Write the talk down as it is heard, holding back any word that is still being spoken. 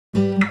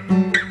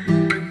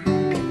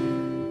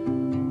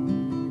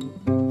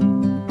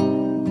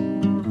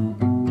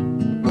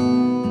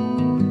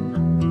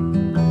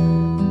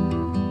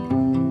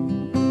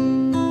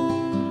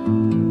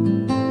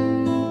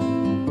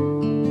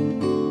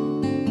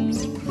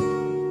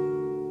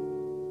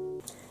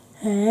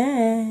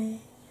Hey,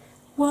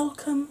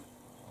 welcome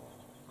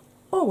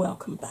or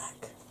welcome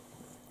back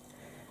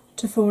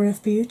to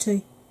 4F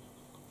Beauty.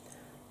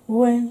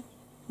 When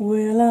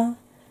will I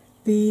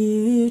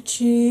be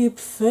cheap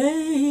famous?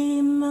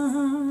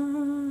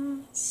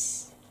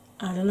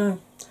 I don't know,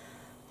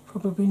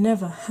 probably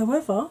never.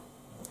 However,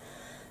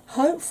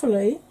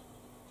 hopefully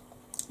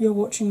you're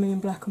watching me in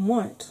black and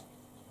white,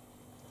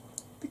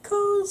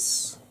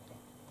 because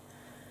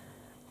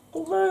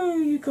although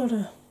you got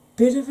a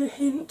bit of a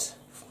hint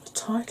from the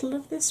title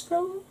of this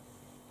film,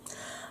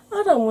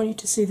 I don't want you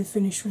to see the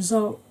finished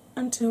result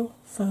until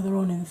further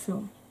on in the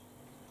film.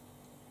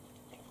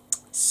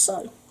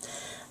 So,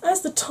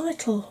 as the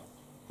title,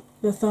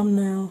 the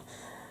thumbnail,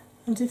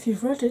 and if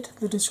you've read it,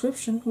 the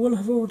description will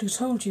have already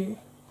told you,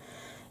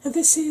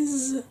 this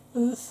is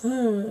the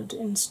third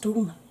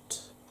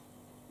instalment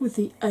with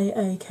the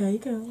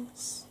AAK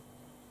Girls,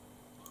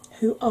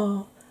 who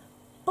are,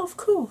 of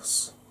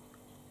course,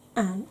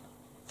 Anne,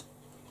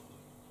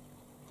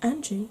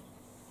 Angie,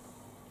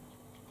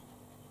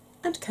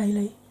 and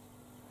Kaylee.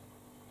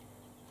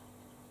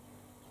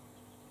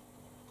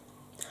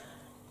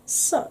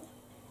 So,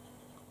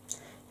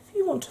 if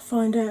you want to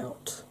find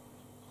out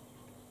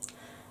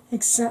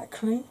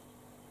exactly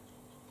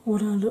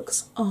what our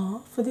looks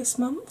are for this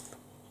month,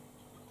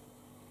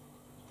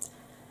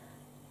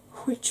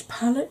 which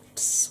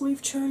palettes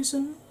we've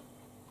chosen,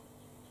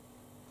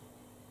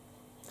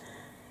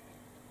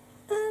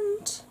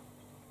 and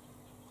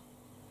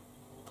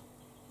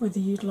whether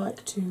you'd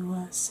like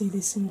to see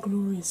this in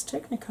glorious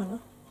Technicolor,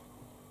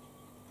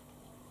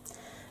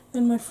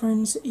 then my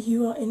friends,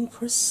 you are in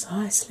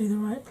precisely the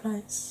right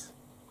place.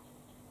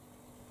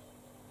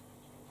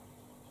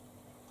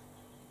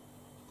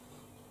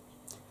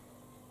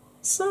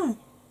 So,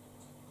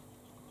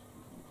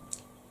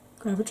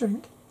 grab a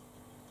drink,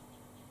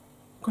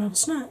 grab a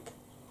snack,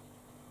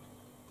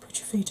 put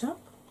your feet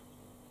up,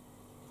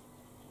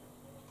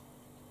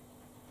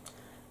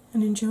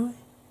 and enjoy.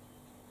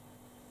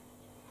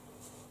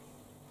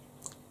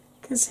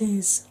 Because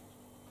here's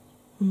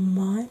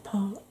my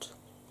part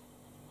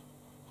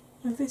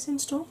of this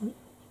instalment.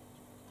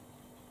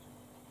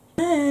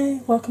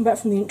 Hey, welcome back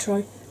from the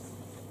intro.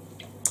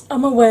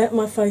 I'm aware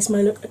my face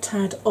may look a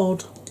tad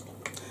odd.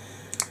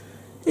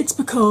 It's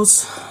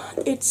because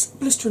it's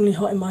blisteringly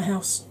hot in my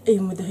house,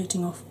 even with the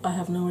heating off. I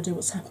have no idea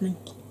what's happening.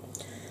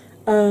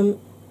 And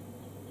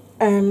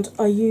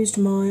I used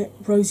my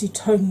Rosy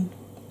Tone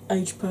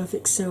Age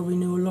Perfect Cell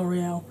Renewal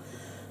L'Oreal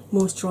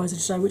moisturiser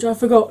today, which I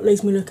forgot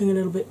leaves me looking a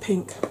little bit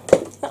pink.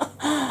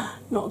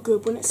 Not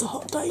good when it's a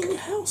hot day in your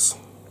house.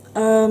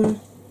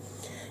 And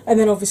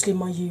then obviously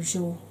my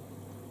usual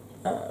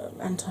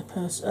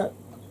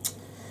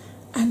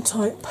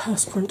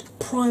anti-perspirant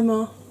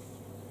primer,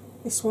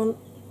 this one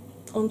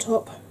on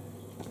top,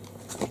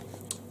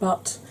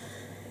 but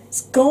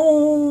it's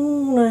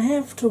gonna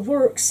have to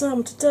work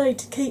some today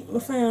to keep my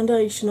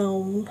foundation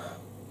on.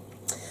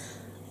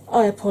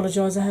 I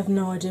apologise, I have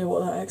no idea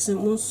what that accent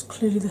was.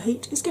 Clearly the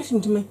heat is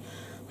getting to me.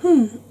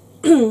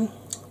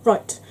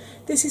 Right,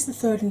 this is the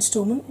third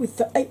instalment with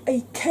the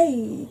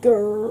AAK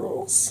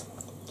Girls,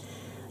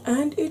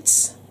 and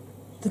it's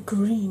the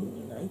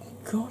Green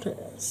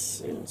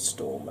Goddess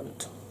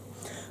instalment,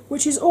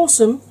 which is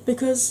awesome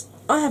because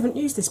I haven't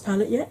used this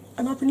palette yet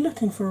and I've been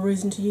looking for a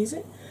reason to use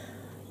it,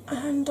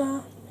 and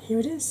here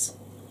it is.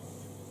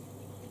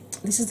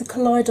 This is the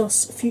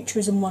Kaleidos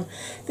Futurism one.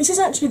 This is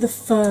actually the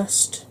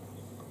first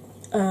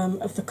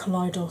of the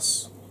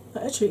Kaleidos.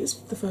 Actually, it's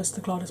the first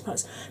of the Kaleidos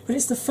palettes, but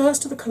it's the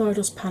first of the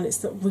Kaleidos palettes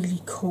that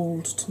really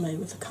called to me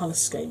with the colour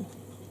scheme.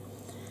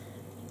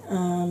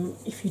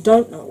 If you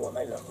don't know what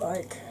they look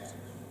like,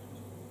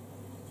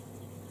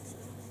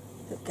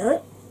 there we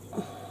go.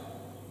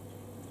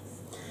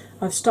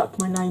 I've stuck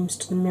my names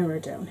to the mirror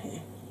down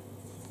here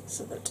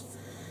so that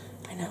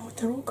I know what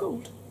they're all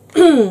called.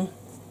 So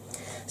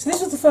this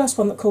was the first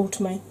one that called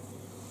to me,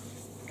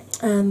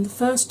 and the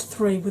first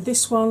three were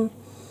this one,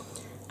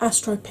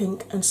 Astro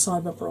Pink and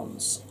Cyber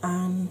Bronze.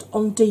 And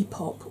on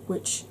Depop,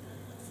 which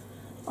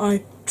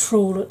I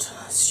trawl at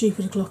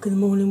stupid o'clock in the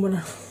morning when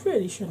I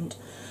really shouldn't,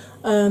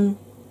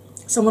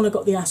 someone had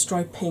got the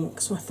Astro Pink,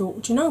 so I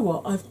thought, do you know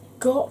what, I've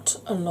got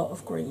a lot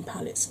of green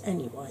palettes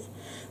anyway.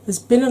 There's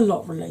been a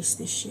lot released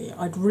this year.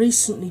 I'd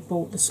recently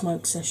bought the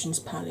Smoke Sessions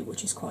palette,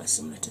 which is quite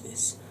similar to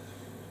this,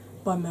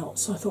 by Melt,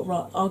 so I thought,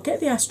 right, I'll get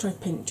the Astro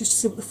Pink just to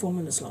see what the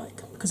formula's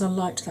like, because I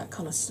liked that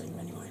colour scheme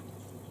anyway.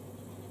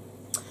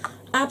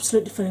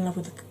 Absolutely fell in love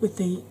with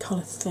the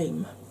colour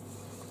theme,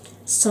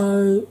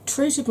 so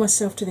treated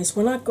myself to this.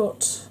 When I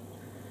got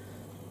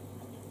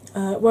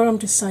where I'm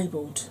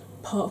disabled,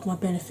 part of my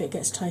benefit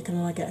gets taken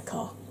and I get a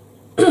car.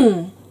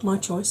 My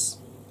choice,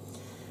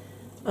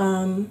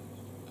 but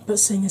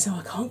seeing as how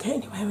I can't get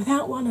anywhere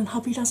without one and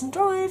hubby doesn't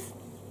drive,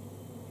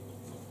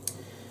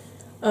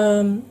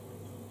 and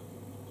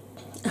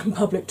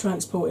public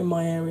transport in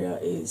my area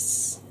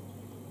is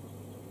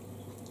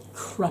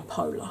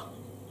crapola.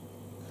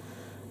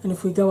 And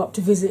if we go up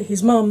to visit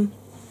his mum,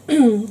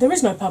 there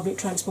is no public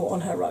transport on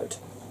her road.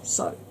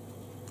 So,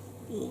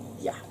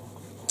 yeah.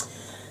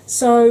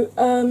 So,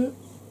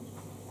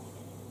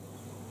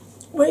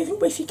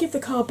 well, if you give the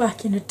car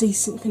back in a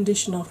decent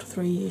condition after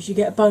 3 years, you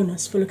get a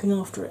bonus for looking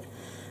after it.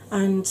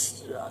 And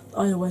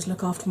I always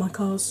look after my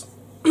cars.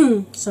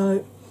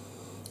 So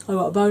I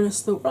got a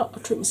bonus, thought, right, I'll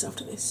treat myself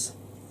to this.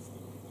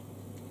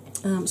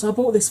 So I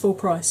bought this full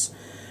price.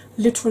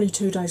 Literally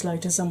 2 days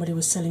later, somebody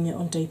was selling it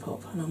on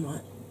Depop, and I'm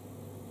like,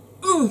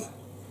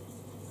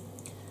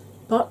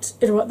 But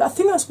I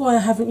think that's why I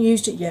haven't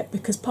used it yet,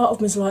 because part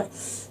of me is like,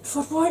 if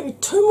I'd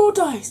waited 2 more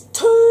days,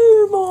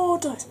 2 more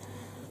days.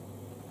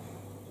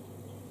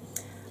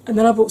 And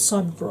then I bought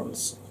Cyber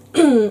Bronze.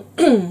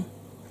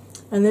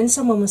 And then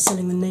someone was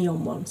selling the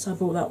neon one, so I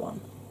bought that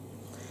one.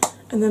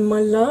 And then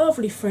my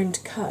lovely friend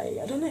Kay,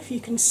 I don't know if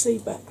you can see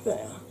back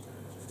there,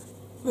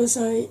 was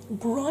a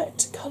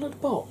bright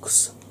coloured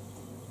box.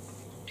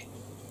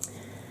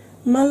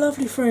 My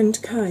lovely friend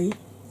Kay,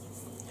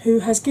 who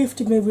has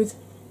gifted me with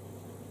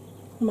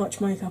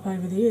much makeup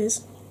over the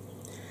years,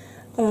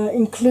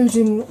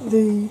 including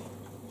the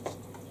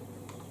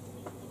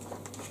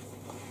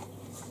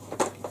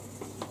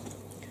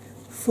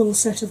full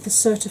set of the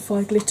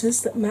certified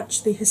glitters that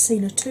match the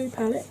Hasina 2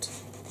 palette.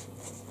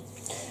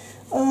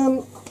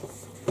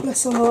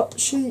 Bless her heart,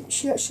 she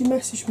actually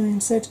messaged me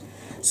and said,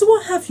 so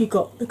what have you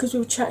got? Because we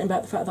were chatting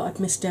about the fact that I'd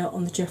missed out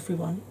on the Jeffree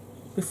one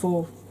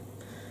before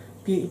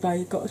Beauty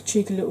Bay got a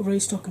cheeky little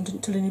restock and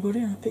didn't tell anybody,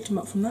 and I picked him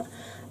up from that.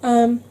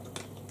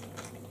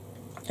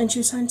 And she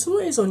was saying, so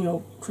what is on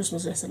your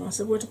Christmas list? And I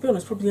said, well, to be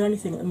honest, probably the only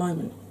thing at the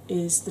moment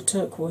is the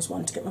turquoise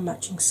one to get my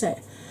matching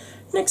set.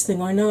 Next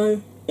thing I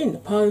know, in the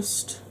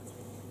post,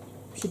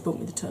 she bought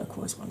me the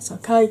turquoise one. So,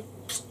 okay,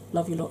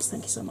 love you lots,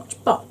 thank you so much.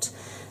 But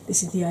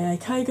this is the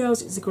AAK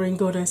Girls, it's the Green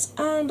Goddess,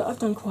 and I've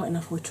done quite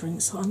enough wittering,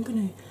 so I'm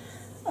going to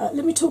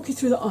let me talk you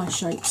through the eye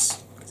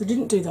shapes, because I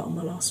didn't do that on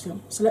my last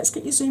film. So let's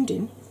get you zoomed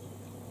in.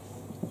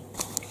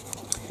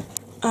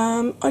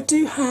 I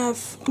do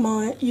have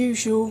my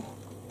usual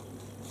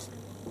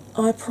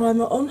eye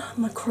primer on,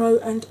 my Crow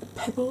and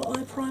Pebble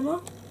eye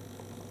primer,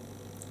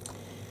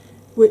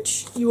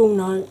 which you all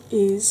know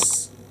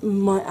is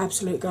my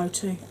absolute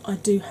go-to. I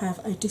do have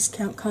a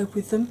discount code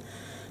with them.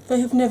 They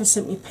have never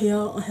sent me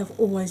PR, I have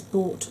always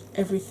bought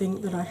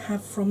everything that I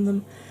have from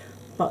them,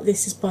 but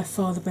this is by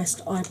far the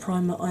best eye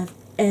primer I've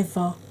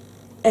ever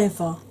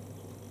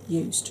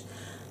used.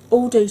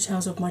 All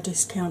details of my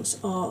discounts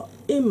are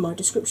in my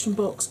description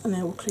box, and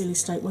they will clearly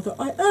state whether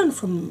I earn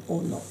from them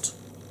or not.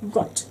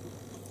 Right.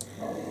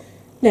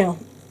 Now,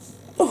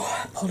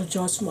 I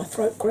apologise for my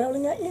throat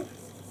growling at you.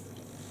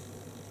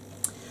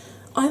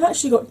 I've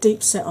actually got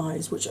deep set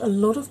eyes, which a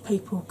lot of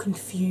people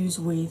confuse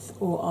with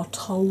or are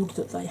told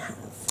that they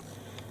have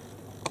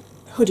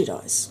hooded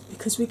eyes,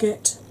 because we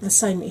get the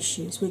same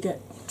issues. We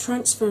get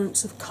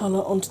transference of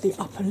colour onto the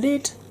upper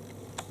lid.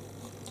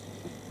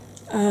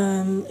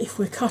 If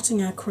we're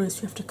cutting our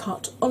crease, we have to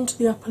cut onto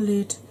the upper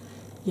lid.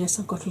 Yes,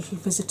 I've got a little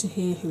visitor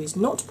here who is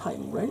not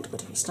paying rent,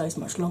 but if he stays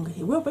much longer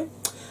he will be.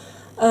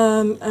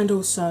 And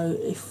also,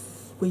 if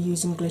we're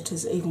using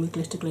glitters, even with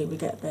glitter glue, we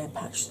get a bare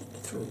patch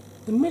through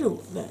the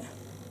middle there.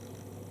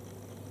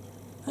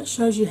 That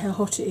shows you how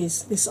hot it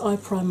is. This eye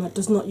primer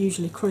does not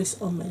usually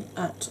crease on me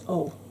at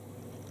all.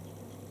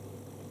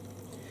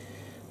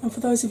 And for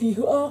those of you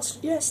who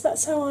asked, yes,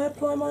 that's how I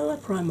apply my eye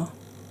primer,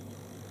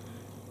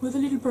 with a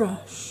little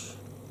brush.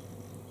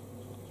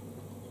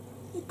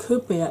 It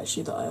could be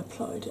actually that I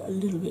applied it a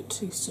little bit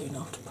too soon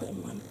after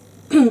putting my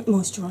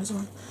moisturiser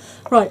on.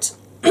 Right.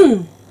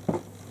 I'm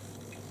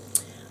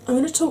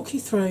going to talk you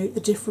through the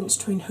difference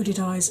between hooded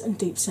eyes and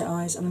deep set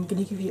eyes, and I'm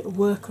going to give you a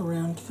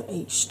workaround for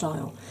each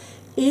style.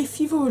 If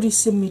you've already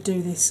seen me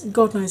do this,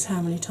 God knows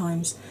how many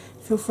times,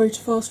 feel free to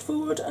fast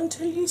forward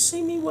until you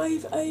see me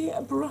wave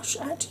a brush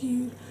at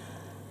you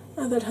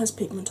that has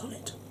pigment on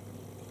it.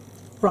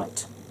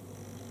 Right.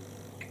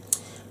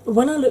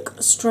 When I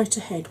look straight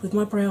ahead with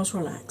my brows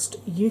relaxed,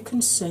 you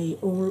can see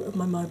all of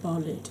my mobile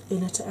lid,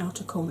 inner to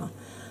outer corner.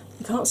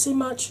 You can't see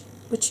much,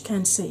 but you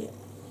can see it.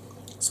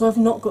 So I've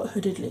not got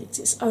hooded lids.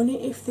 It's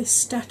only if this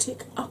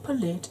static upper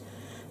lid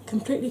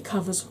completely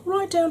covers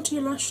right down to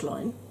your lash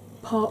line,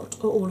 part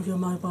or all of your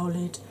mobile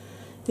lid,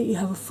 that you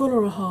have a full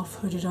or a half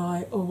hooded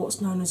eye, or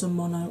what's known as a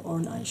mono or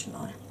an Asian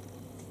eye.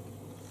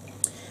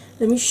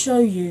 Let me show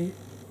you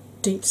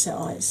deep set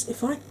eyes.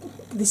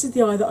 This is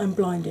the eye that I'm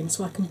blind in,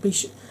 so I can be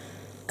sure.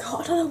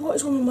 God, I don't know what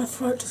is wrong with my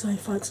throat today,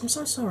 folks. I'm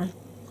so sorry.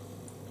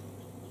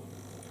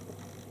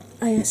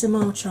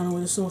 ASMR channel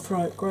with a sore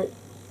throat. Great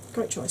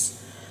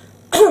choice.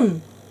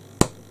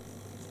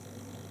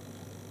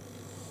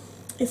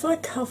 If I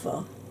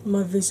cover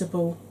my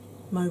visible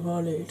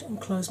mobile lid and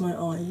close my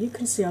eye, you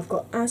can see I've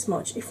got as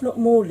much, if not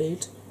more,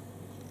 lid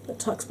that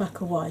tucks back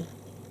away.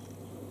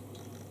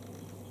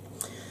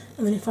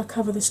 And then if I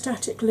cover the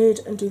static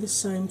lid and do the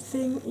same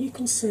thing, you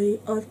can see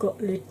I've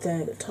got lid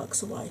there that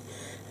tucks away.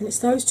 And it's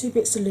those two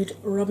bits of lid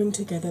rubbing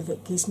together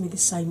that gives me the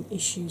same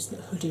issues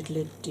that hooded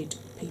lidded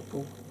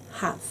people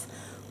have.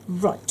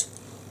 Right.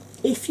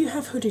 If you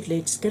have hooded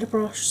lids, get a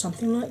brush,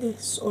 something like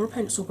this, or a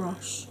pencil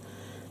brush,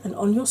 and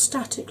on your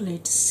static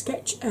lid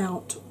sketch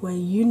out where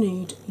you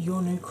need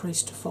your new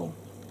crease to fall.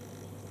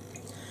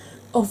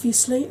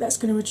 Obviously that's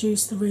going to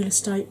reduce the real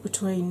estate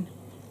between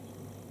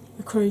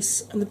the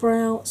crease and the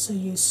brow, so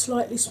use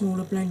slightly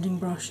smaller blending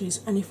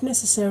brushes, and if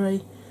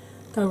necessary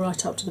go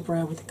right up to the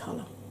brow with the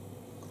colour.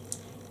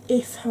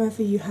 If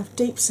however you have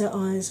deep set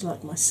eyes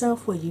like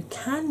myself where you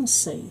can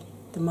see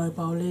the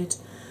mobile lid,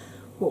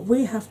 what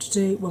we have to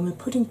do when we're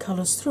putting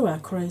colours through our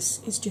crease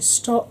is just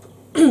stop,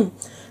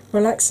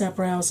 relax our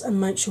brows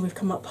and make sure we've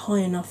come up high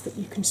enough that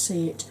you can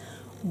see it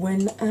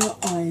when our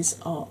eyes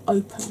are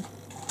open.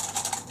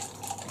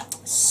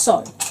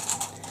 So,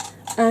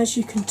 as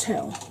you can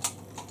tell,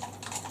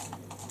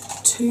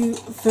 two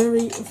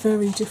very,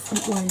 very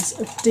different ways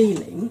of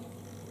dealing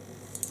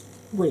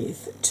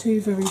with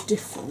two very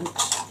different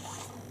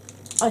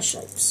eye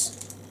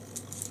shapes.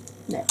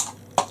 Now,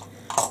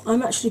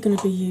 I'm actually going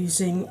to be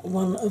using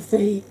one of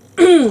the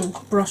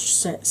brush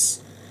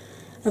sets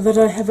that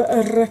I have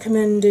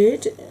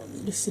recommended,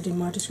 listed in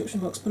my description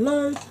box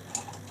below,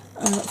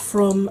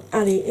 from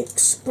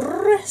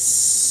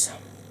AliExpress.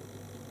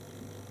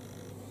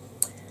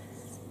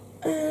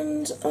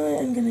 And I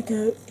am going to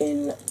go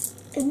in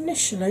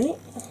initially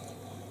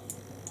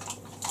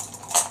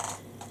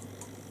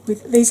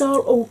with, these are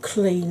all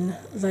clean,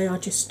 they are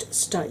just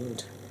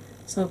stained.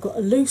 So I've got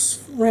a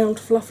loose, round,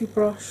 fluffy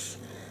brush,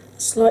 a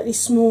slightly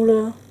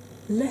smaller,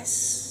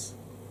 less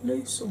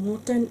loose or more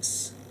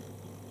dense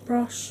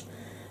brush,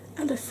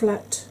 and a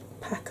flat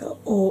packer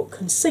or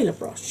concealer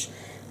brush.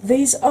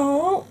 These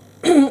are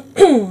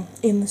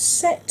in the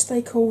set,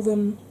 they call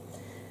them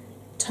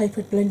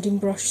Tapered Blending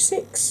Brush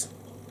 6,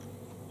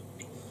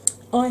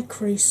 Eye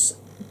Crease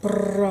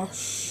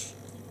Brush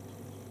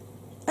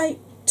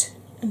 8,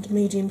 and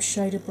Medium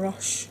Shader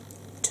Brush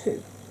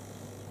 2.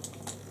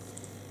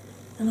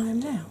 And I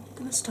am now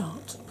going to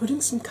start putting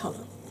some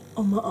colour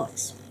on my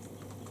eyes.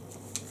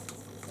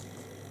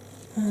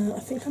 I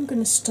think I'm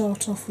going to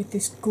start off with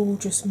this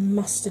gorgeous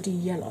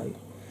mustardy yellow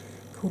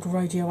called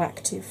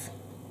Radioactive.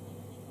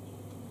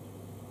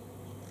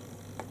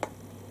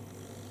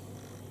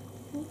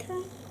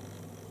 Okay,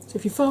 so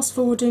if you're fast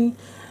forwarding,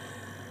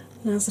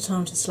 now's the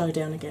time to slow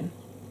down again.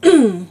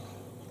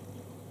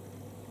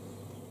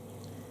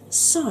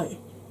 So,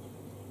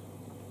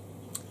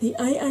 the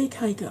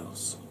AAK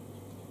Girls,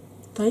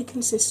 they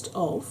consist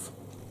of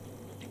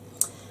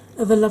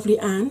the lovely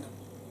Anne,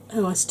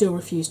 who I still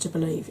refuse to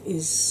believe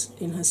is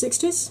in her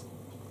 60s,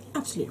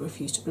 absolutely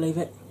refuse to believe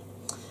it,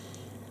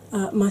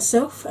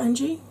 myself,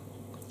 Angie,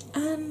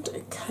 and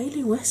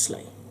Kaylee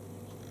Wesley.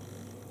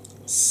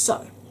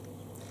 So,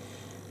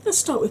 let's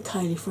start with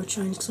Kaylee for a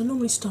change, because I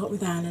normally start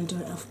with Anne and do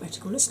it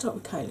alphabetical. Let's start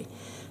with Kaylee.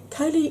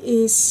 Kaylee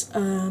is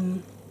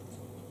an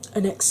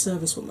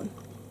ex-servicewoman.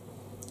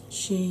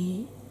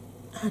 She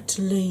had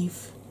to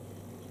leave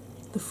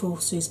the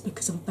forces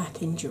because of a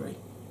back injury.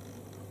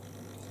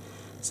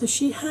 So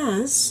she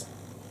has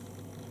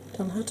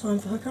done her time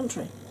for her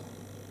country.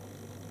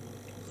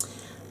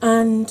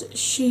 And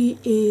she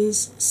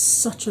is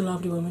such a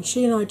lovely woman.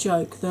 She and I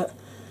joke that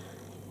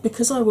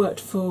because I worked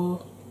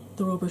for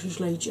the Royal British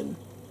Legion,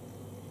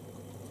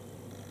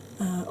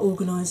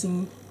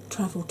 organising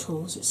travel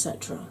tours,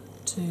 etc.,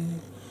 to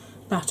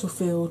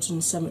battlefields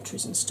and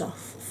cemeteries and stuff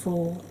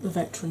for the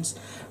veterans.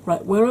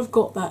 Right, where I've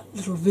got that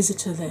little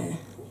visitor there,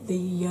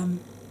 the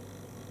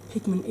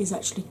pigment is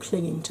actually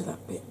clinging to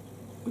that bit,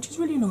 which is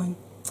really annoying.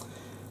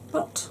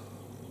 But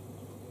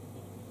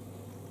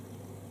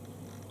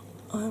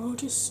I will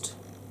just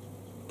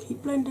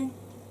keep blending.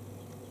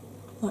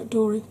 Like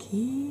Dory,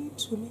 keep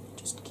swimming,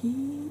 just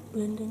keep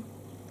blending.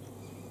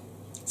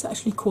 It's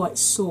actually quite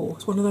sore.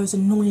 It's one of those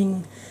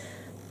annoying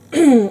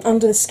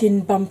under the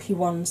skin bumpy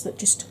ones that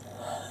just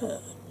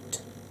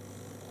hurt.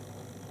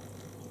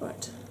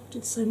 Right, do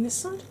the same this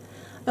side.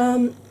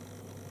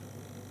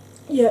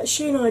 Yeah,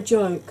 she and I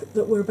joke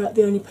that we're about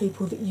the only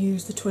people that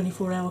use the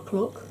 24-hour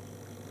clock.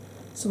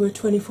 So we're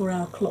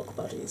 24-hour clock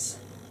buddies.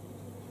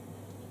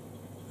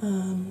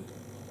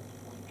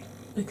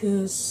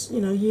 Because, you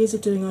know, years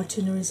of doing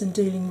itineraries and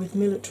dealing with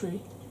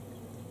military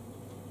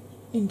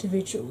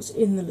individuals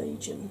in the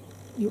Legion,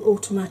 you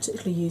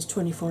automatically use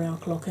 24-hour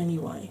clock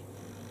anyway.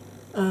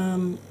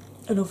 And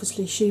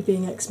obviously she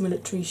being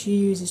ex-military, she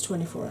uses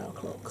 24-hour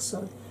clock.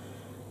 So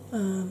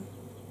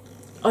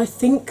I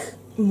think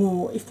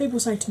more, if people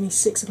say to me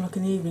 6 o'clock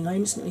in the evening, I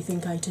instantly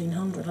think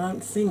 1800. I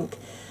don't think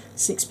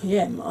 6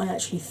 PM, I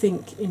actually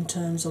think in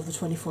terms of the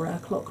 24-hour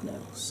clock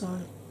now. So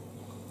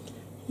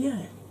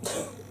yeah,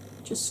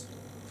 just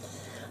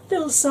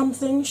little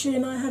something she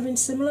and I have in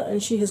similar,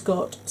 and she has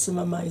got some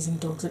amazing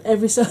dogs, and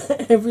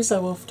every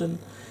so often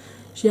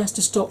she has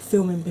to stop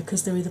filming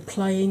because they're either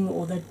playing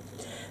or they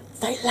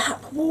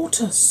lap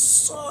water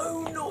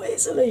so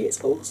noisily.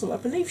 It's awesome. I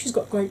believe she's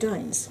got Great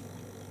Danes,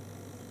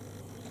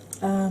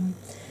 you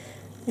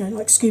know,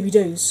 like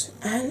Scooby-Doo's,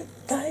 and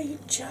they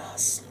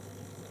just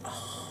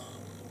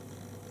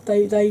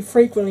they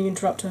frequently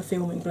interrupt her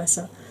filming, bless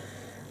her.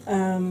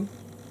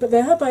 But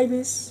they're her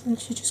babies, and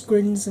she just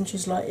grins and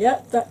she's like,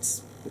 yep,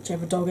 that's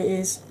whichever dog it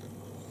is.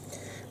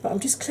 But I'm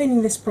just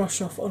cleaning this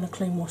brush off on a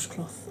clean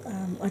washcloth.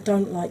 I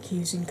don't like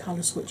using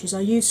colour switches.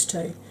 I used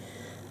to,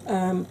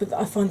 but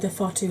I find they're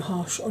far too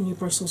harsh on your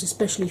bristles,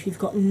 especially if you've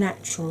got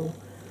natural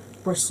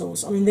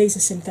bristles. I mean, these are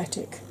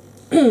synthetic,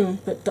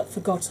 but for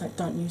God's sake,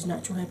 don't use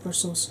natural hair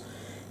bristles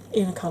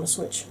in a colour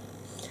switch.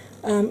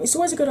 It's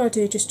always a good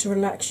idea just to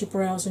relax your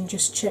brows and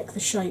just check the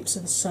shapes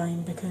are the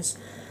same, because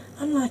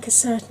unlike a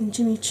certain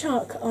Jimmy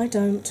Chuck, I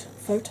don't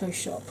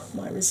Photoshop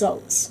my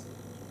results.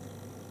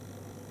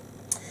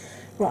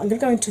 Right, I'm going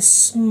to go into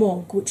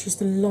Smog, which is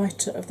the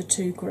lighter of the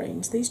two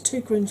greens. These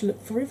two greens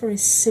look very, very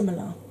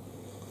similar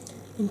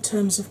in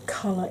terms of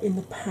colour in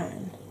the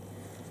pan.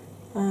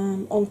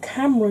 On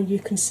camera you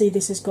can see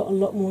this has got a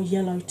lot more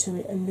yellow to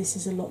it, and this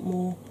is a lot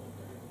more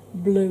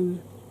blue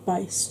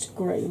based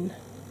green.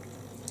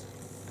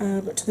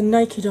 But to the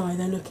naked eye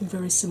they're looking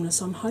very similar,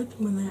 so I'm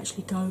hoping when they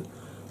actually go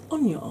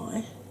on your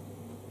eye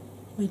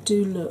they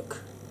do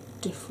look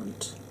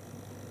different.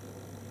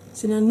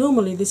 So now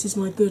normally this is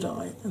my good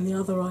eye and the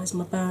other eye is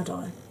my bad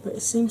eye, but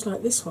it seems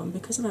like this one,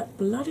 because of that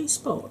bloody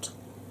spot,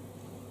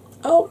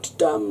 out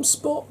damn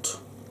spot,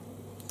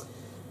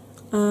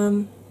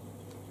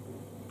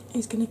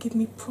 is going to give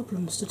me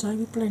problems today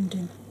with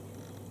blending.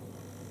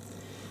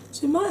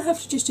 So you might have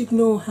to just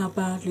ignore how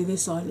badly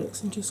this eye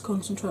looks and just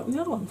concentrate on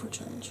the other one for a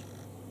change.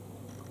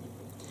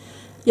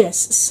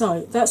 Yes,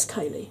 so that's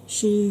Kaylee.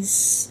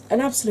 She's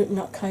an absolute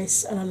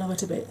nutcase and I love her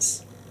to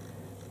bits.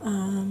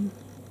 I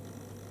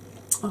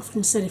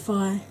often said if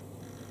I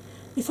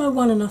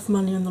won enough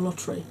money on the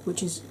lottery,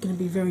 which is going to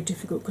be very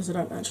difficult because I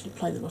don't actually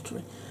play the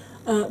lottery,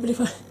 but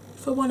if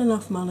I won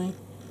enough money,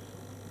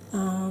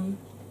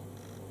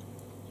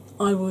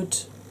 I would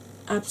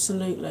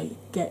absolutely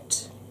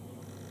get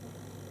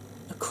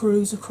a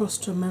cruise across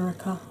to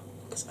America,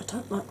 because I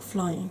don't like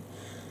flying.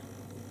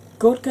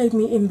 God gave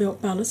me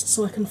inbuilt ballast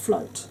so I can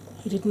float.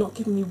 He did not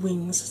give me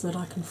wings so that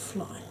I can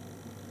fly.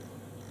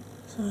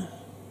 So,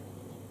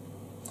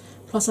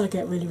 plus I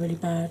get really, really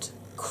bad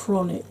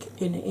chronic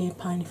inner ear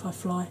pain if I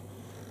fly,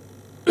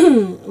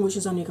 which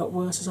has only got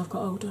worse as I've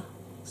got older.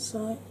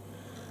 So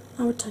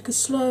I would take a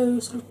slow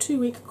sort of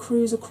 2-week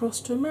cruise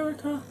across to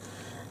America,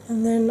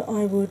 and then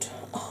I would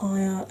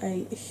hire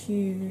a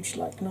huge,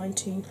 like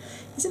 19,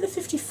 is it the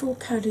 54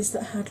 caddies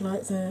that had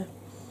like the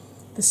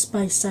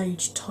space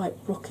age type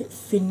rocket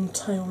fin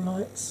tail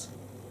lights?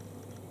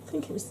 I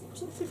think it was it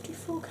the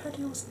 54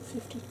 caddy or was it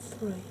the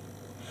 53?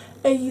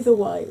 Either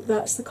way,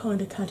 that's the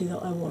kind of caddy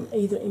that I want,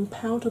 either in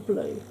powder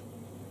blue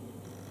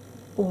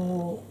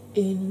or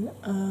in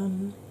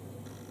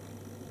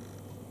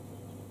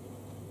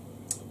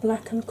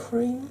black and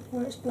cream,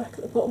 where it's black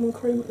at the bottom and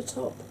cream at the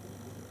top,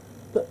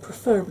 but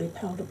preferably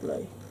powder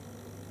blue.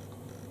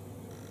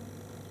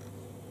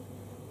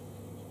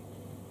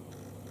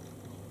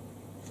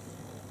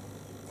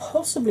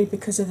 Possibly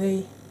because of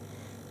the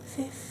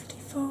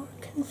 54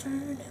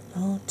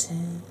 convertible to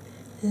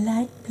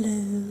light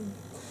blue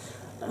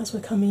as we're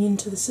coming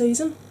into the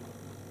season.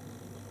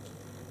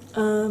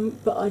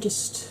 But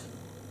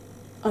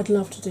I'd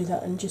love to do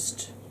that and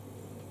just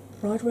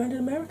ride around in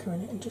America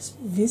in it and just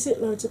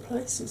visit loads of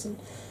places and,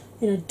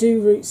 you know,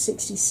 do Route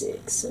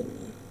 66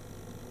 and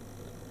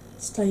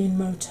stay in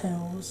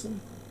motels and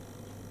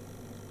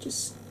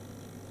just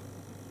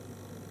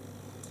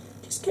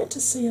get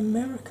to see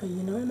America,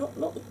 you know, not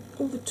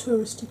all the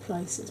touristy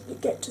places,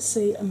 but get to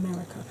see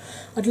America.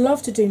 I'd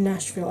love to do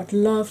Nashville. I'd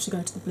love to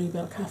go to the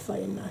Bluebell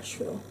Cafe in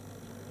Nashville.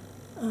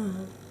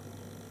 And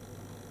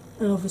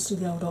obviously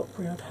the old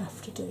Opry I'd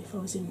have to do if I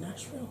was in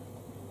Nashville.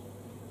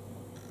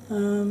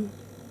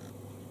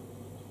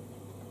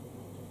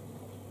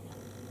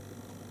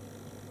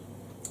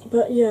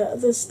 But yeah,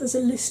 there's a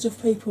list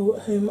of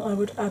people whom I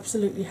would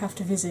absolutely have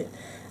to visit,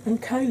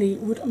 and Kaylee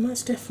would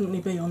most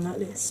definitely be on that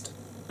list.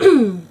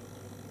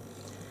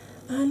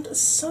 And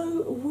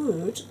so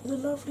would the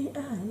lovely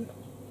Anne,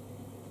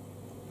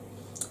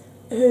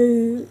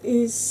 who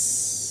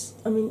is,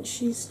 I mean,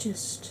 she's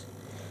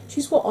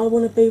what I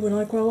want to be when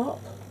I grow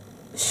up.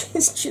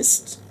 She's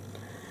just,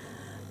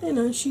 you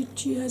know, she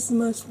has the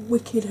most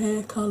wicked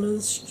hair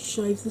colours, she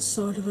shaves the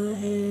side of her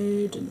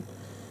head, and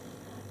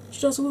she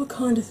does all the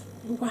kind of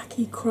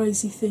wacky,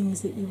 crazy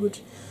things that you would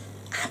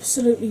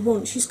absolutely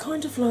want. She's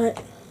kind of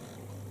like,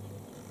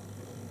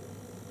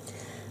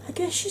 I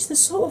guess she's the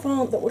sort of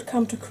aunt that would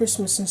come to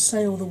Christmas and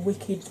say all the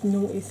wicked,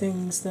 naughty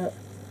things that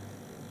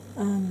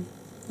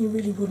you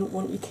really wouldn't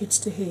want your kids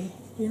to hear,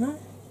 you know?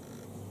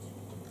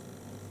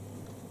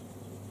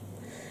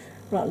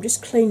 Right, I'm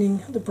just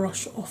cleaning the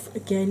brush off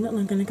again, and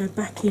I'm going to go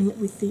back in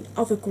with the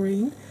other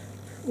green,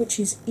 which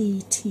is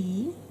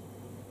E.T.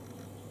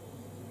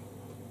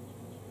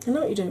 I know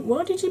what you're doing.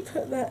 Why did you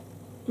put that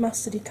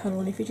mustardy colour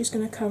on if you're just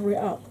going to cover it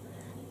up?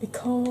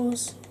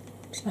 Because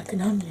it's like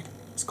an onion,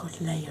 it's got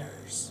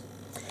layers.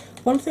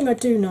 One thing I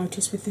do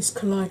notice with this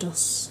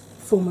Kaleidos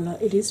formula,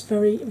 it is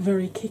very,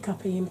 very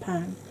kick-uppy in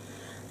pan.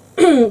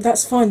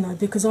 That's fine though,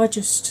 because I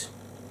just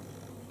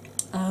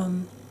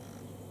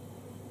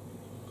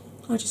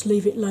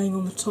leave it laying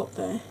on the top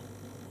there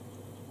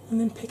and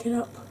then pick it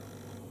up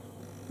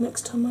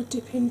next time I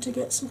dip in to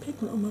get some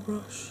pigment on my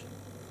brush.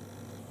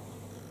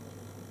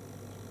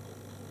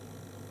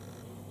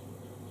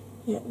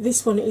 Yeah,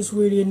 this one is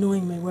really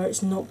annoying me where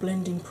it's not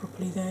blending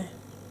properly there.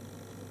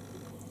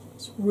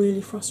 It's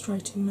really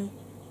frustrating me.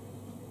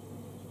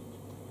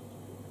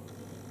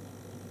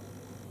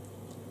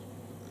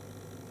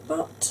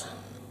 But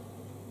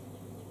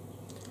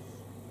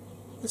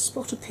the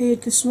spot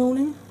appeared this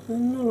morning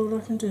and not a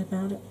lot I can do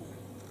about it,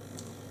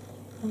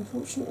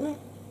 unfortunately.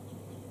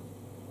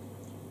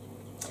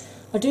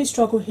 I do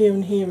struggle here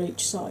and here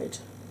each side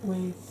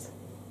with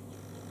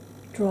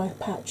dry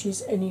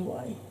patches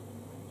anyway.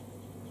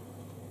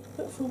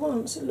 But for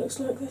once it looks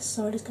like this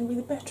side is going to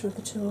be the better of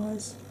the two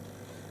eyes.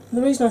 And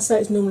the reason I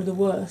say it's normally the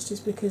worst is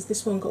because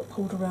this one got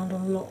pulled around a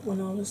lot when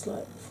I was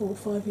like 4 or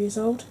 5 years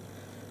old,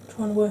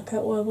 trying to work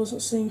out why I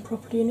wasn't seeing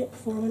properly in it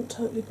before I went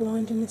totally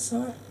blind in this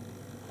eye.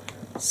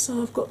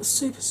 So I've got the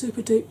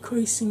super deep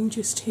creasing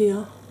just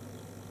here,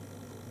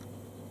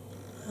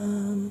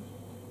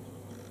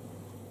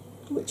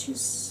 which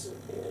is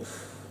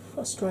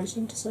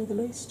frustrating to say the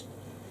least.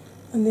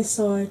 And this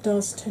eye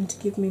does tend to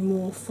give me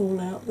more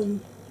fallout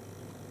than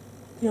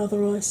the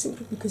other eye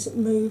simply because it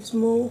moves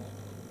more.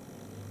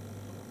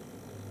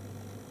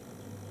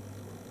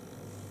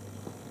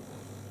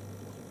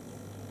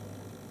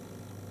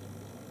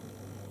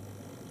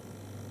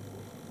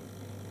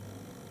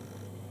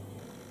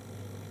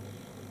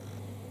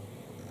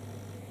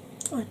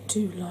 I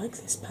do like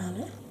this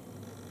palette.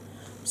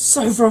 I'm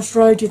so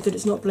frustrated that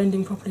it's not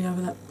blending properly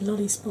over that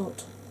bloody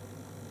spot.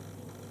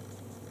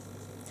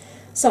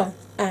 So,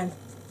 Anne.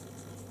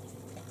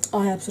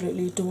 I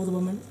absolutely adore the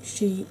woman.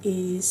 She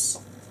is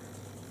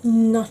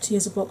nutty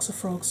as a box of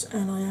frogs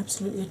and I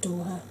absolutely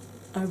adore her.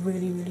 I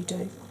really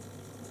do.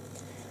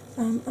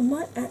 I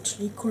might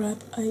actually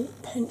grab a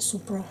pencil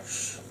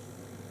brush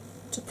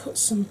to put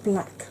some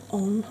black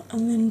on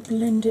and then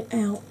blend it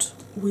out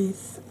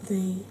with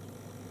the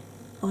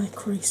eye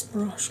crease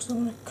brush because I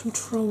want to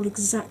control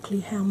exactly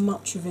how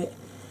much of it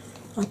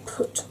I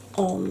put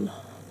on.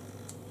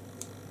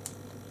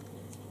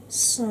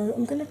 So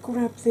I'm going to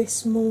grab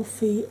this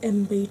Morphe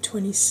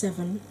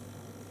MB27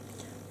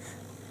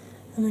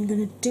 and I'm going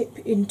to dip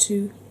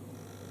into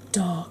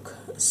dark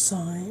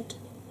side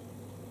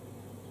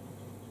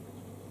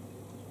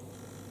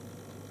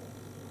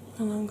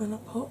and I'm going to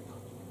pop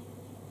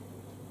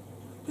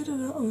a bit of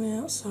that on the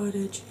outside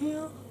edge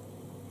here.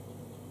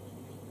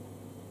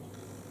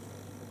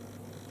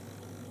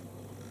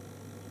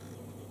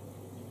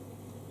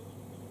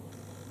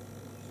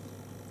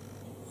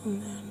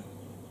 And then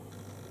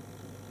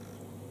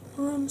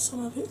run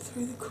some of it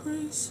through the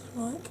crease,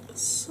 like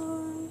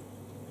so.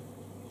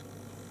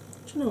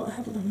 Do you know what? I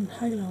haven't done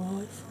halo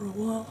eye for a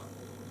while.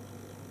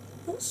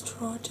 Let's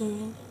try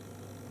doing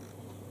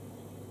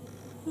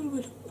a little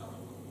bit of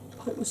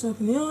poke myself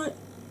in the eye,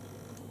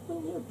 a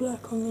little bit of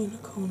black on the inner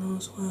corner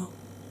as well.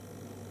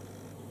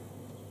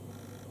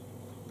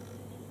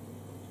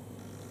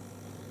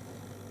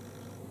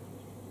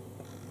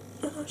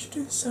 And I should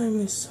do the same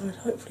this side,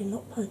 hopefully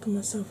not poking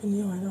myself in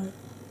the eye though.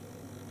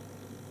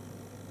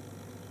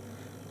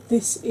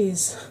 This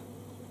is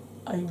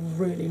a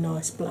really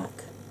nice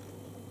black.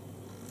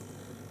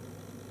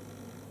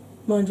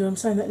 Mind you, I'm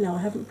saying that now, I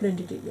haven't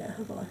blended it yet,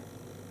 have I?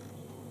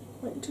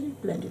 Wait until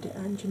you've blended it,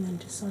 Ange, and then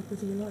decide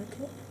whether you like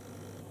it.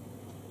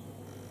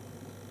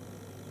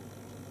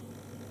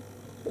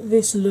 But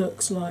this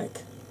looks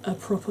like a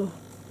proper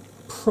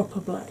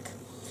black.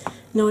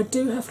 Now I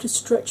do have to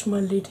stretch my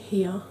lid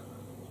here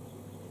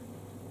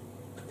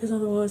because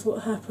otherwise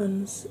what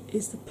happens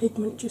is the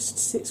pigment just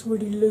sits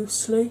really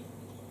loosely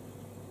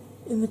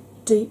in the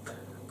deep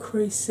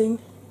creasing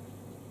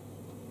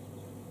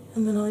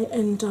and then I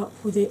end up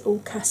with it all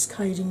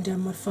cascading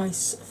down my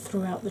face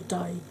throughout the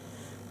day,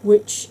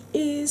 which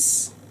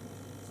is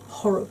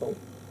horrible.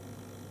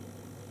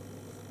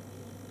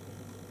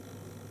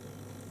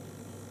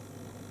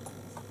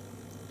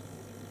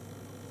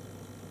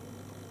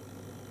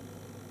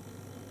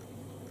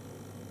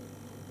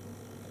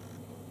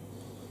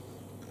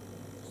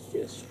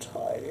 Just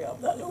tidy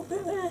up that little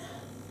bit there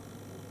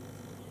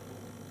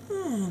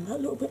and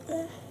that little bit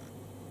there.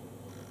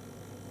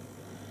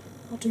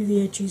 I'll do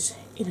the edges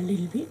in a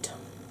little bit.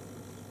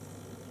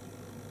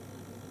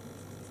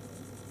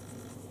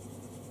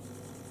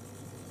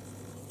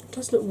 It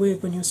does look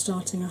weird when you're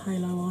starting a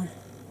halo eye.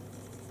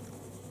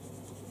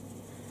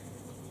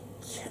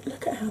 Yeah,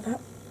 look at how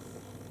that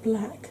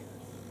black,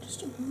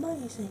 just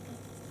amazing.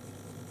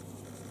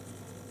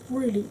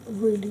 Really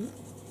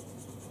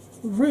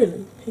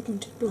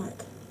pigmented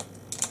black.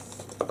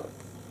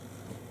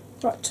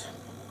 Right,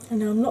 and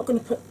now I'm not going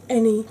to put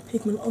any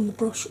pigment on the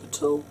brush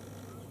at all.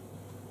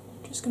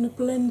 Just going to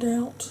blend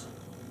out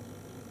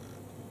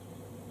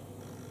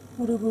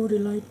what I've already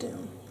laid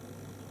down.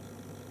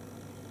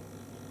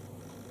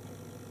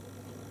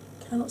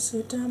 Cannot see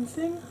a damn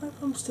thing. Hope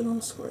I'm still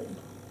on screen.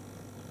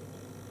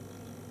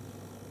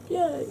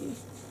 Yay!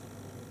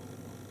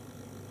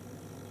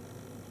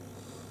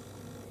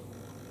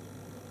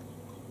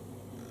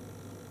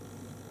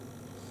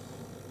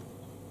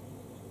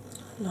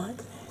 I like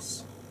this.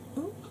 this.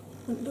 Oh,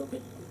 a little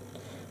bit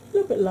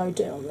low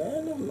down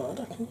there. Never mind,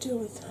 I can deal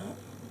with that.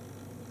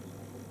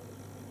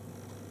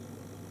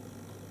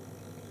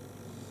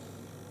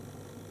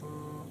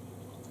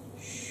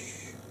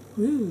 Shh,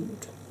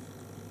 rude.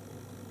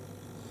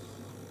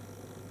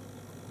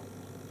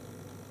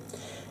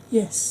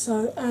 Yes,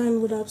 so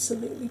Anne would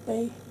absolutely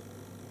be.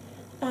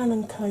 Anne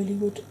and Kaylee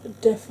would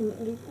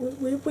definitely.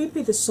 We'd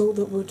be the sort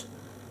that would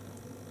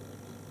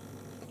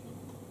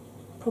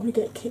probably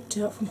get kicked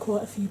out from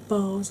quite a few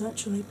bars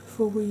actually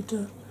before we'd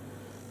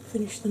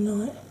finish the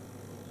night.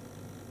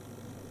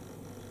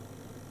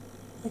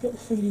 I get the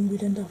feeling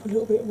we'd end up a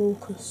little bit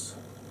raucous.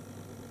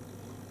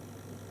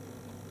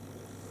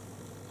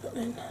 But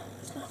then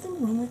there's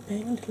nothing wrong with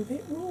being a little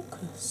bit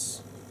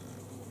raucous.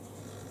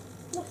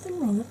 Nothing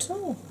wrong at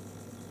all.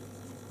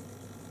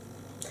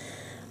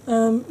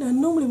 Now,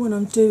 normally when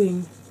I'm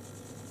doing,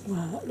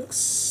 wow, that looks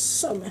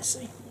so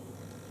messy.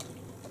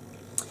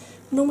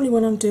 Normally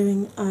when I'm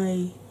doing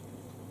a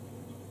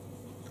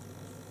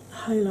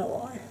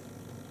halo eye,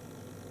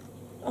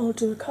 I'll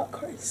do a cut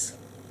crease.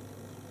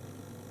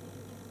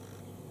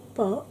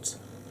 But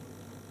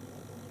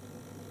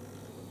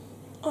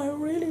I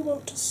really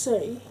want to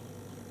see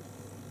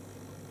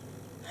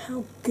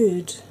how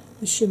good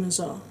the shimmers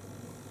are.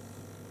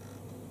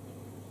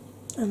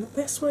 And the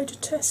best way to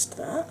test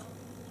that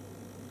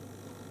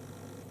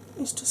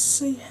is to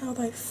see how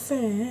they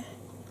fare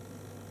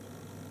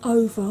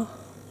over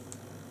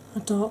a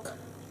dark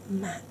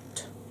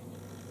matte.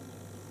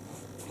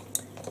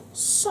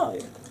 So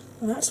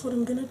that's what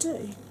I'm going to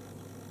do.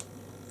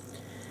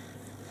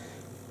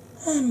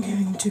 I'm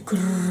going to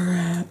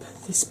grab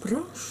this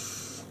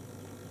brush,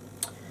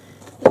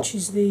 which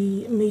is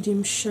the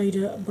medium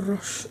shader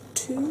brush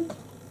 2.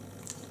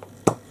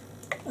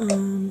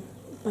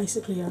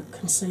 Basically a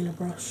concealer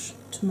brush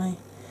to me.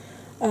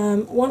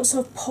 Once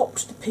I've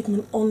popped the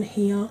pigment on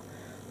here,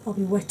 I'll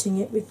be wetting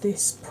it with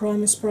this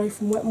primer spray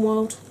from Wet n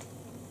Wild.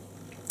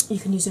 You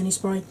can use any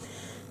spray.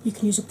 You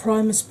can use a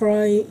primer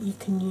spray, you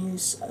can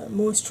use a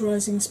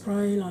moisturising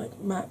spray like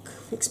MAC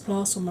Fix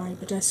Plus or Marie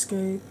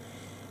Badescu.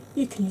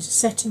 You can use a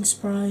setting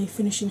spray,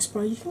 finishing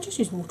spray. You can just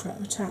use water out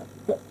of a tap,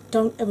 but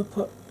don't ever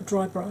put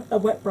a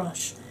wet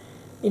brush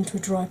into a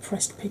dry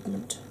pressed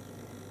pigment.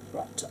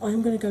 Right,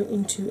 I'm going to go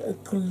into a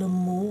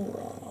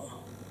Glamora.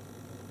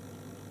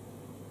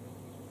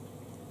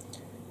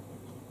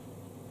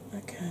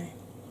 Okay,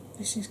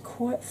 this is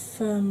quite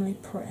firmly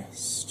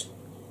pressed,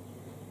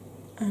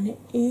 and it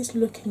is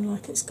looking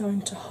like it's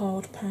going to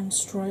hard pan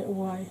straight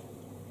away.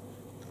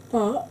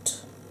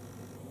 But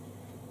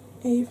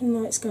even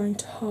though it's going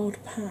to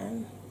hard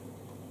pan,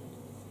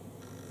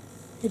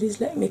 it is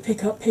letting me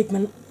pick up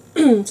pigment,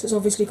 so it's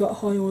obviously got a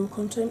high oil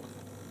content.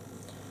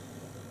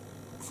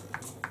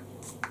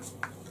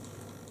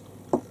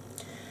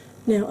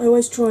 Now, I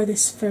always dry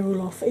this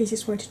ferrule off. The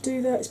easiest way to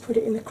do that is put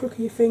it in the crook of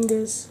your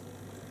fingers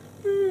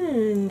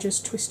and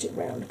just twist it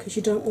round, because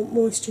you don't want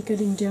moisture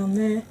getting down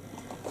there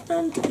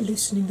and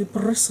loosening the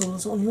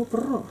bristles on your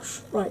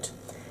brush. Right,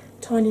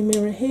 tiny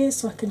mirror here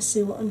so I can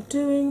see what I'm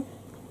doing.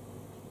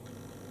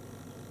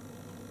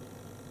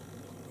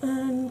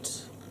 And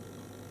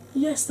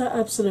yes, that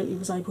absolutely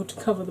was able to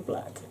cover the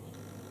black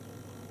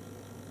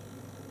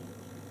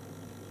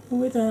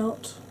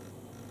without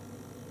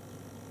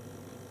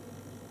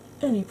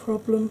any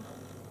problem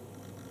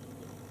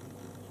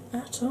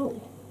at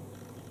all.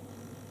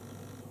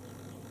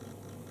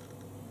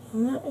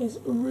 And that is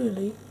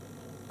really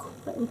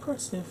quite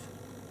impressive.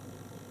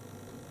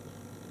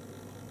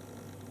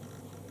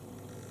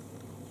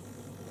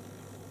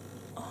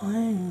 I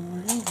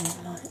really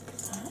like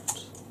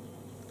that.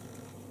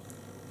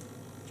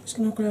 Just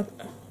going to grab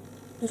a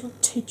little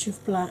tidge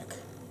of black.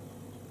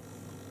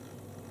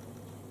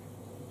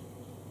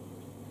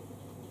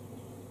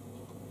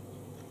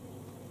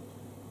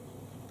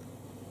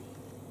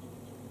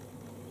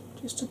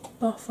 Just to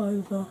buff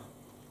over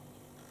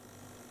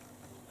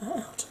that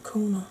outer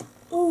corner.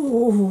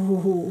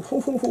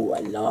 Ooh, I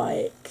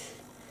like.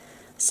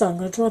 So I'm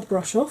going to dry the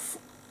brush off.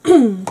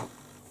 And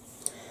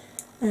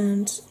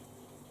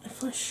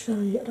if I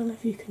show you, I don't know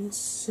if you can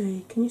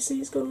see. Can you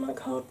see it's got like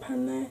hard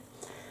pan there?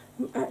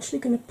 I'm actually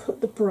going to put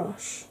the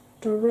brush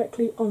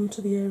directly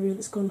onto the area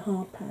that's gone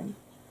hard pan.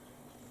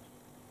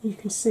 You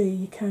can see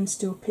you can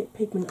still pick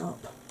pigment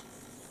up.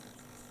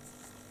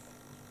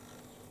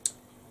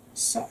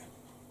 So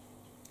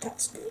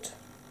that's good.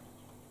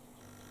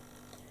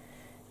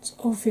 It's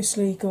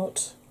obviously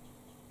got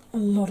a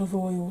lot of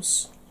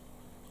oils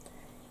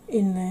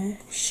in there,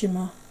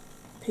 shimmer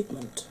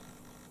pigment.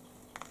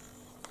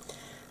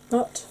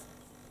 But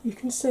you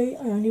can see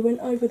I only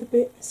went over the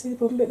bit, see the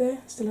bottom bit there?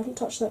 Still haven't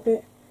touched that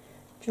bit.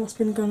 Just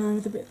been gone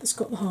over the bit that's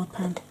got the hard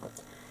pan.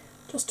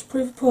 Just to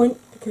prove a point,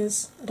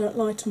 because I don't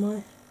lie to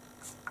my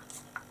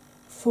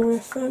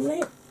 4F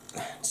family.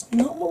 It's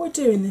not what we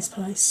do in this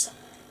place.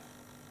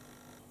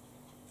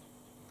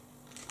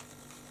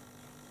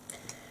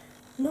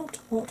 Not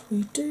what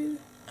we do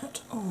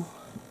at all.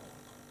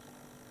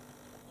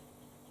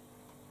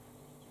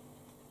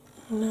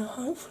 Now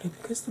hopefully,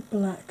 because the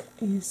black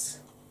is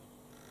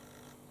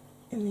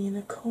in the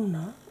inner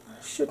corner.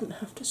 I shouldn't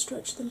have to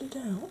stretch the lid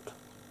out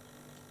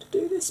to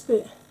do this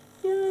bit.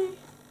 Yay!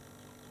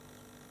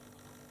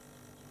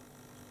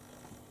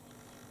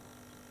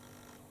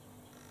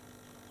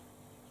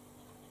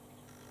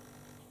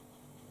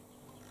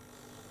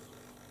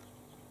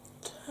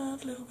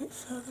 Tad a little bit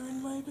further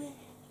in, maybe.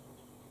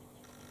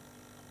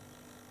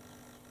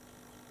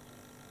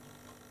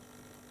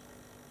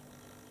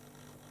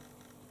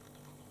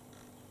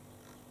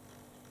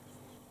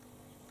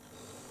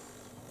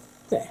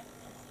 There.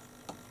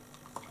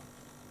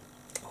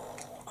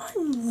 Oh,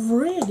 I'm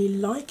really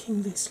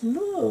liking this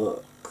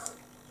look.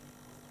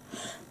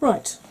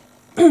 Right,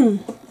 I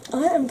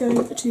am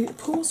going to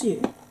pause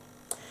you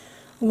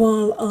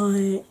while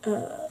I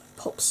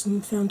pop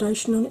some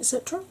foundation on,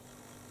 etc.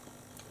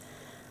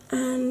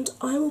 And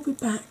I will be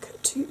back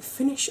to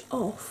finish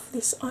off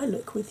this eye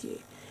look with you.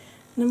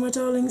 Now, my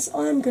darlings,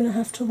 I'm going to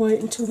have to wait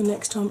until the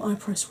next time I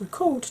press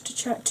record to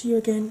chat to you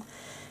again.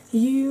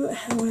 You,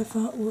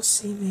 however, will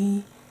see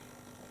me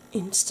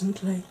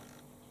instantly.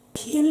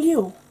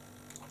 Hello,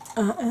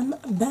 I am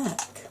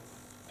back.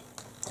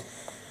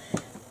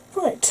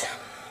 Right,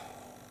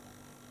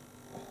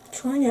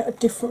 trying out a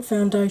different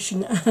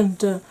foundation,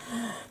 and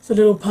it's a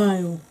little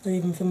pale,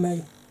 even for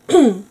me.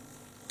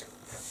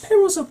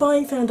 Perils of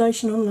buying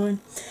foundation online.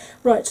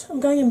 Right, I'm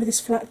going in with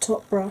this flat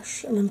top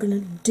brush and I'm going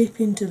to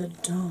dip into the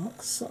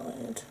dark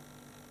side.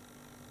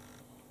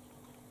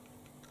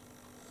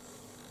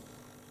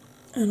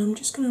 And I'm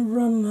just going to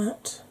run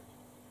that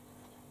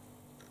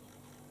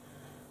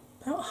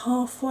about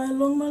halfway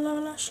along my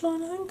lower lash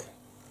line, I think.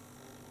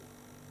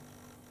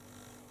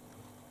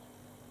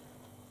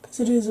 Because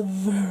it is a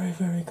very,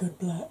 very good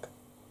black.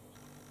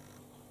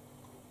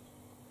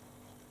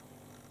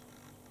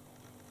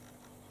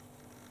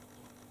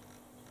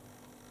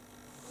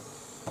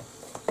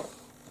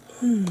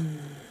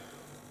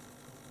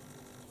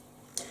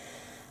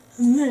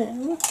 And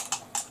then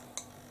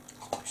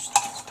push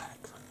this back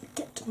so I can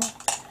get to my.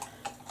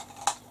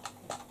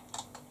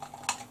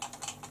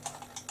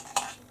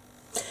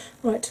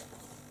 Right,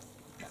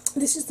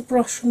 this is the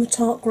brush from the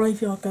Tarte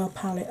Graveyard Girl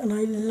palette, and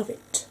I love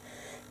it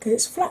because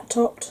it's flat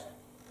topped,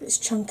 it's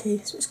chunky,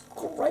 so it's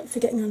great for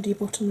getting under your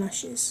bottom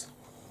lashes.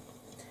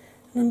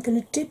 And I'm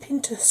going to dip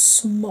into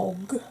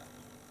Smog,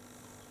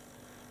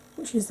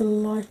 which is the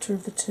lighter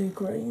of the two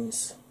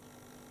greens.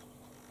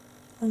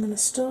 I'm going to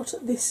start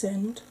at this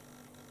end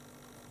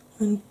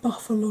and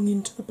buff along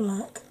into the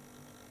black,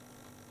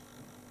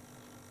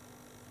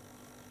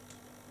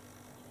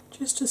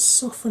 just to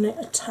soften it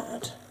a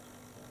tad.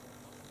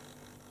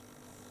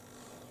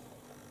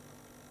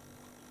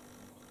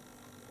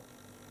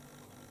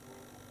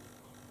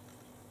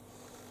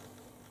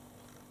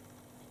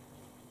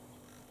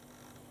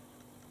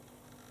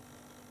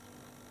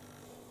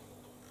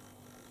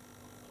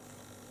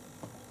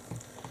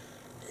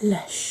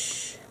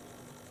 Lush.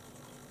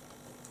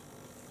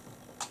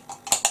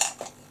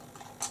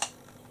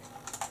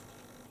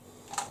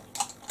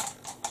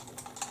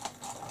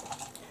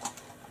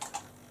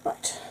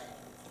 Right,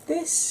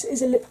 this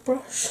is a lip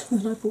brush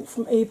that I bought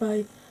from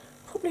eBay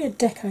probably a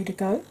decade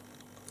ago,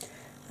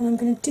 and I'm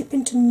going to dip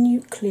into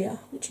Nuclear,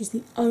 which is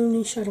the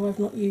only shadow I've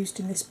not used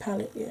in this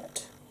palette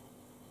yet.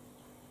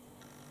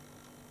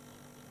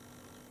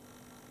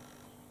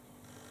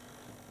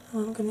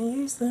 And I'm going to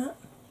use that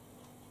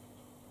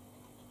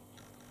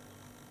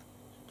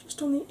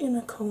just on the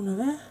inner corner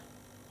there,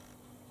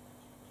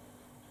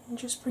 and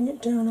just bring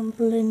it down and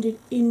blend it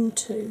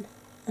into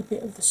a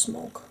bit of the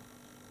Smog.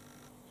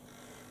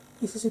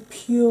 This is a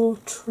pure,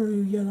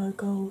 true yellow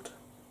gold.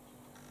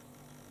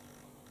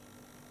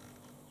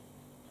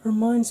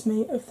 Reminds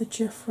me of the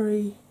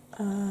Jeffree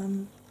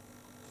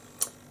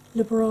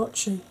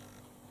Liberace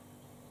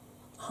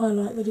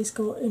highlight that he's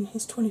got in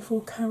his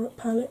 24 carat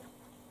palette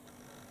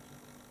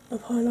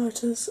of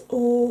highlighters,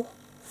 or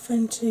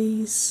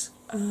Fenty's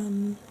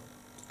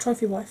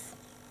Trophy Wife.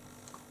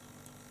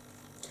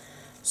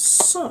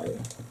 So,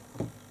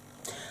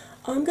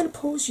 I'm going to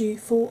pause you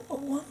for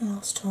one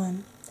last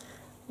time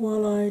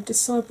while I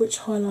decide which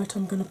highlight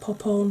I'm going to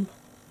pop on,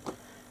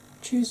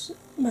 choose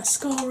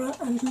mascara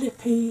and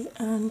lippy,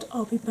 and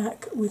I'll be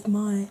back with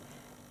my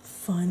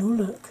final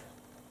look.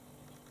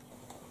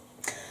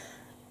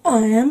 I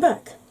am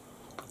back.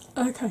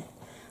 Okay,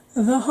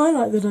 the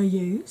highlight that I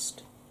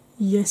used,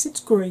 yes, it's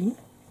green.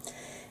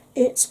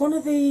 It's one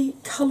of the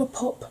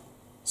Colourpop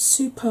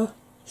Super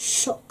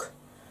Shock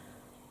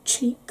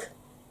Cheek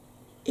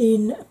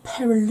in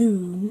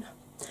Periloon.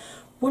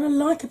 What I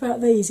like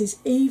about these is,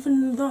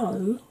 even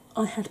though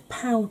I had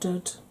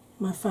powdered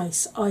my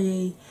face,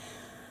 i.e.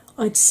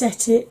 I'd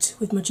set it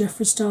with my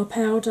Jeffree Star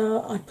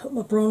powder, I'd put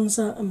my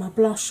bronzer and my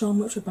blush on,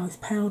 which were both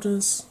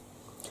powders.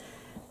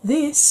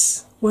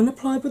 This, when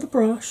applied with a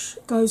brush,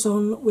 goes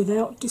on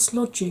without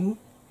dislodging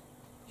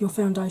your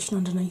foundation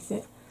underneath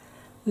it.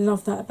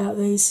 Love that about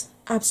these,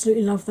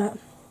 absolutely love that.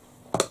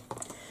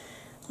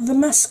 The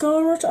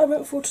mascara that I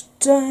went for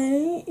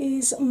today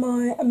is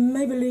my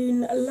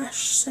Maybelline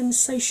Lash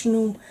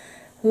Sensational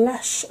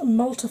Lash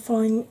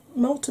Multiplying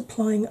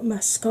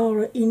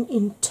Mascara in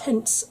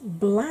Intense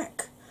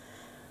Black.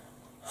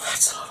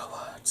 That's a lot of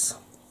words.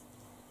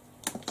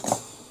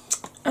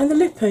 And the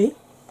Lippy,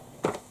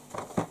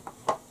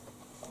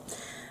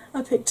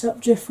 I picked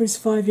up Jeffree's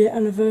 5-year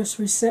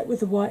anniversary set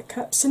with the white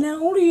cap. So now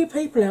all of you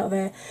people out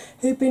there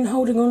who've been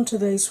holding on to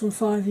these from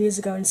 5 years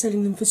ago and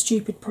selling them for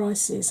stupid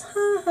prices,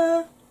 ha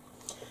ha.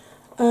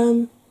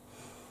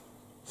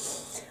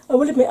 I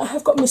will admit I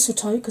have got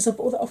mistletoe because I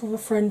bought that off of a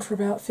friend for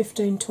about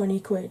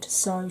 15-20 quid,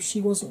 so she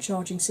wasn't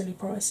charging silly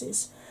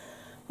prices.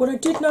 What I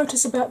did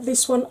notice about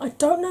this one, I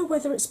don't know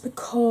whether it's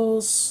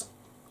because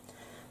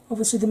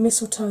obviously the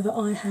mistletoe that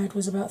I had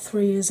was about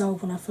 3 years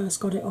old when I first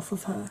got it off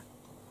of her.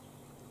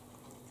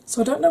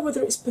 So I don't know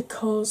whether it's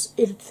because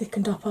it had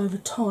thickened up over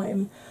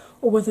time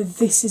or whether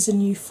this is a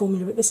new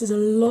formula, but this is a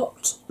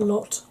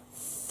lot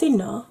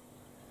thinner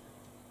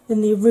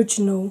than the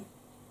original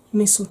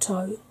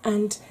mistletoe.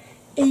 And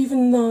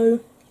even though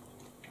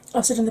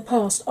I've said in the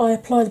past I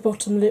apply the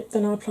bottom lip,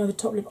 then I apply the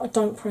top lip, I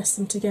don't press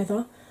them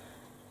together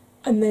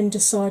and then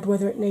decide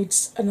whether it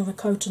needs another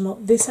coat or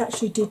not. This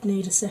actually did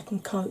need a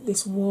second coat.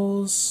 This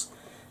was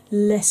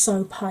less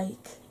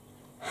opaque.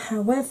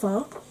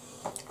 However,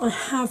 I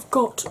have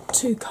got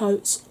 2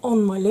 coats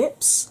on my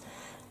lips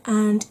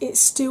and it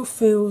still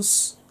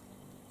feels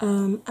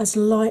as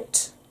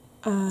light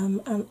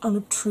and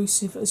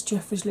unobtrusive as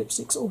Jeffree's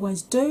lipsticks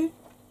always do.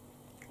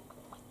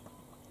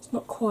 It's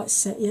not quite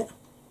set yet,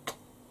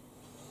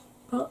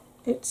 but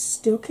it's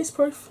still kiss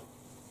proof.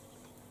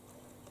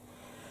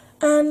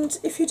 And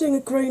if you're doing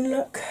a green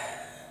look,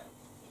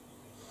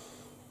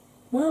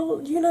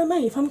 well, you know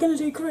me, if I'm going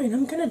to do green,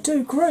 I'm going to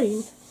do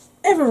green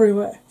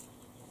everywhere.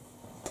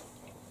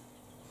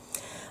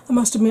 I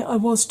must admit I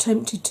was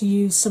tempted to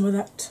use some of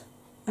that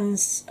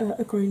as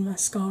a green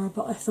mascara,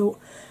 but I thought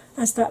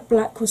as that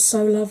black was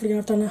so lovely and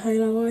I've done a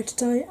halo eye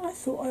today, I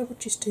thought I would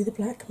just do the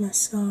black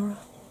mascara.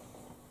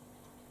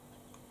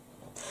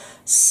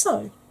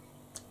 So,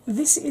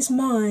 this is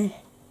my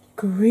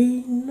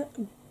green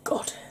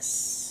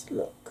goddess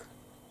look.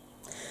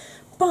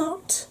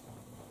 But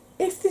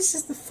if this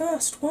is the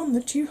first one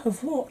that you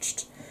have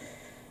watched,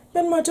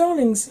 then my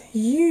darlings,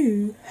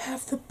 you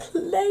have the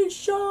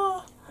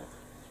pleasure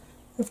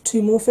of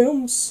 2 more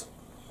films.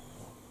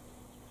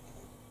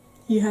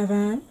 You have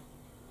Anne,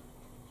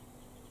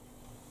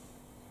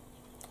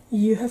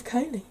 you have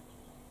Kaylee.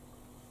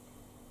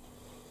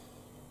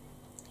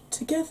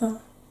 Together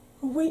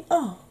we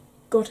are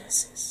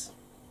goddesses.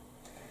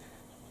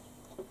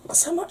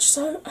 So much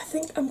so, I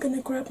think I'm going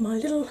to grab my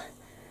little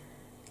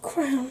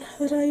crown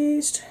that I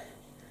used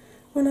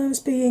when I was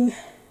being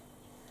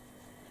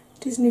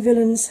Disney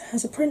villains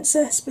as a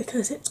princess,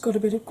 because it's got a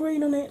bit of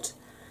green on it.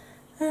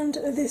 And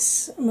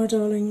this, my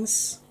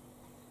darlings,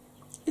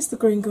 is the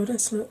green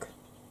goddess look.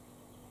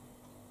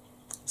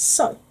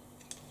 So,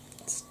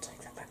 let's take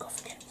that back off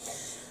again.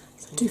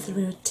 So I do feel a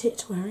bit of a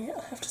tit wearing it,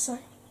 I have to say.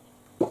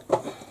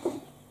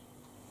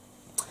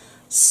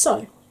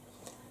 So,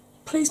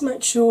 please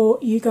make sure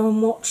you go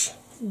and watch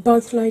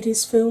both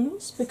ladies'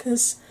 films,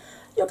 because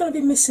you're going to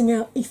be missing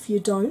out if you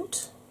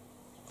don't.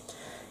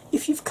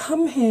 If you've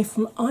come here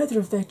from either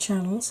of their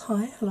channels,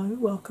 hi, hello,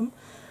 welcome.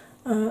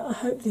 I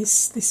hope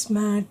this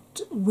mad,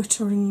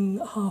 wittering,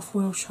 half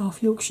Welsh,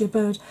 half Yorkshire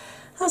bird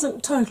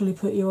hasn't totally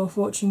put you off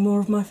watching more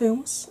of my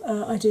films.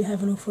 I do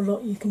have an awful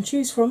lot you can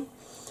choose from,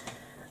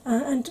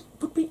 and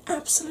would be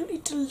absolutely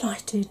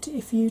delighted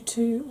if you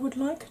two would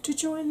like to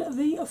join the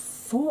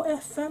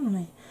 4F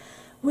family.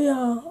 We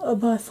are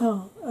by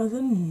far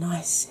the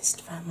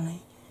nicest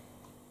family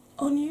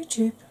on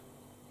YouTube.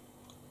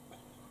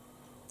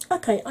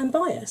 Okay, I'm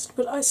biased,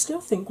 but I still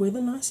think we're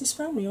the nicest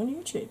family on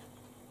YouTube.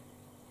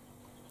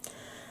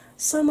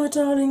 So, my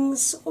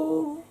darlings,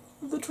 all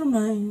that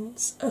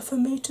remains for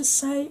me to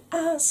say,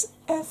 as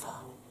ever,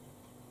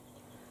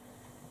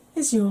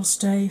 is you'll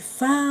stay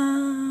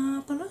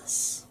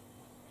fabulous,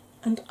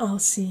 and I'll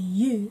see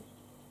you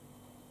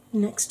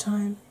next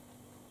time.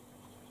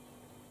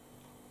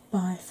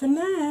 Bye for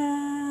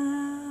now.